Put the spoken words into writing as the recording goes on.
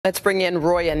Let's bring in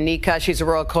Roya Nikkah. She's a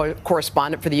royal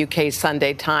correspondent for the UK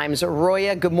Sunday Times.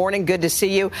 Roya, good morning. Good to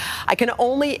see you. I can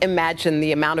only imagine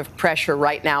the amount of pressure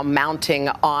right now mounting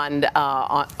on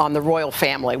the royal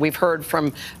family. We've heard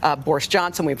from Boris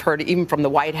Johnson. We've heard even from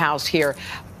the White House here.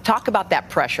 Talk about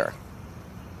that pressure.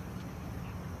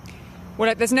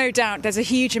 Well, there's no doubt there's a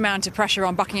huge amount of pressure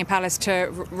on Buckingham Palace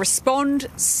to respond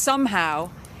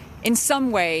somehow, in some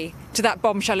way, to that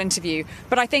bombshell interview.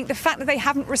 But I think the fact that they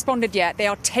haven't responded yet, they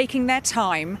are taking their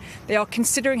time, they are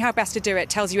considering how best to do it,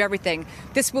 tells you everything.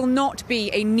 This will not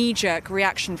be a knee-jerk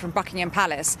reaction from Buckingham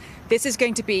Palace. This is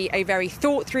going to be a very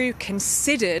thought-through,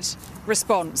 considered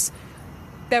response.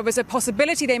 There was a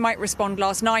possibility they might respond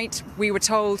last night. We were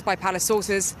told by palace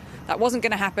sources that wasn't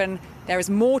going to happen. There is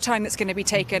more time that's going to be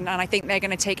taken, and I think they're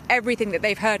going to take everything that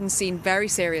they've heard and seen very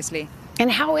seriously. And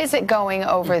how is it going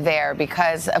over there?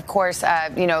 Because, of course,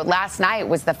 last night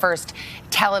was the first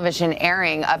television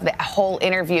airing of the whole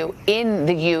interview in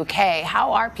the UK.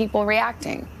 How are people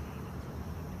reacting?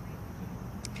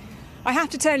 I have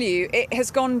to tell you, it has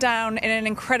gone down in an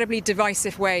incredibly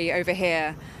divisive way over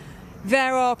here.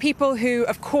 There are people who,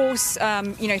 of course,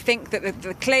 think that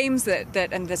the claims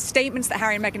and the statements that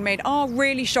Harry and Meghan made are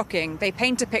really shocking. They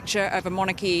paint a picture of a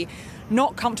monarchy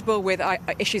not comfortable with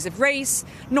issues of race,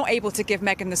 not able to give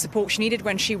Meghan the support she needed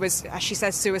when she was, as she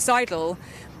says, suicidal.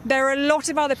 There are a lot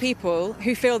of other people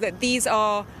who feel that these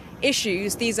are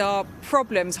issues, these are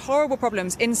problems, horrible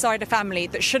problems inside a family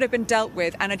that should have been dealt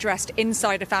with and addressed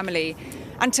inside a family.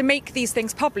 And to make these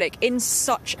things public in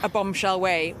such a bombshell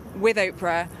way with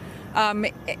Oprah,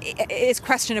 it is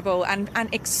questionable and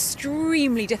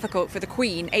extremely difficult for the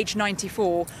Queen, aged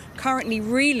 94, currently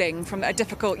reeling from a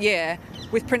difficult year,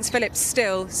 with Prince Philip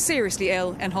still seriously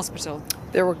ill in hospital.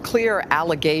 There were clear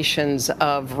allegations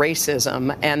of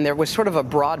racism, and there was sort of a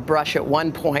broad brush at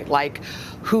one point, like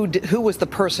who was the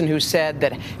person who said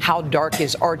that how dark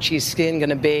is Archie's skin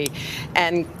going to be?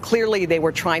 And clearly they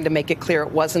were trying to make it clear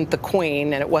it wasn't the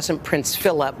Queen and it wasn't Prince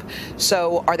Philip.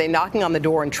 So are they knocking on the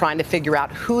door and trying to figure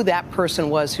out who that person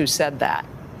was who said that?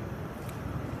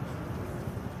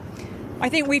 I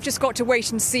think we've just got to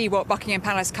wait and see what Buckingham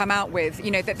Palace come out with.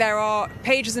 You know, that there are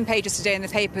pages and pages today in the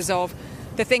papers of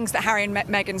the things that Harry and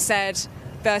Meghan said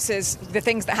versus the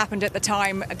things that happened at the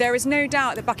time. There is no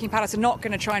doubt that Buckingham Palace are not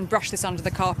going to try and brush this under the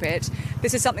carpet.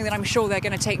 This is something that I'm sure they're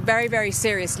going to take very, very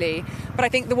seriously. But I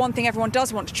think the one thing everyone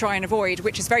does want to try and avoid,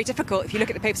 which is very difficult if you look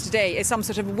at the papers today, is some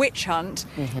sort of witch hunt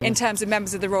in terms of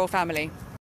members of the royal family.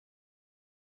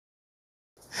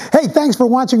 Hey, thanks for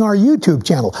watching our YouTube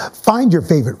channel. Find your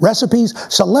favorite recipes,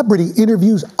 celebrity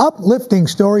interviews, uplifting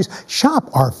stories, shop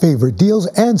our favorite deals,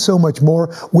 and so much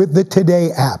more with the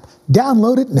Today app.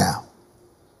 Download it now.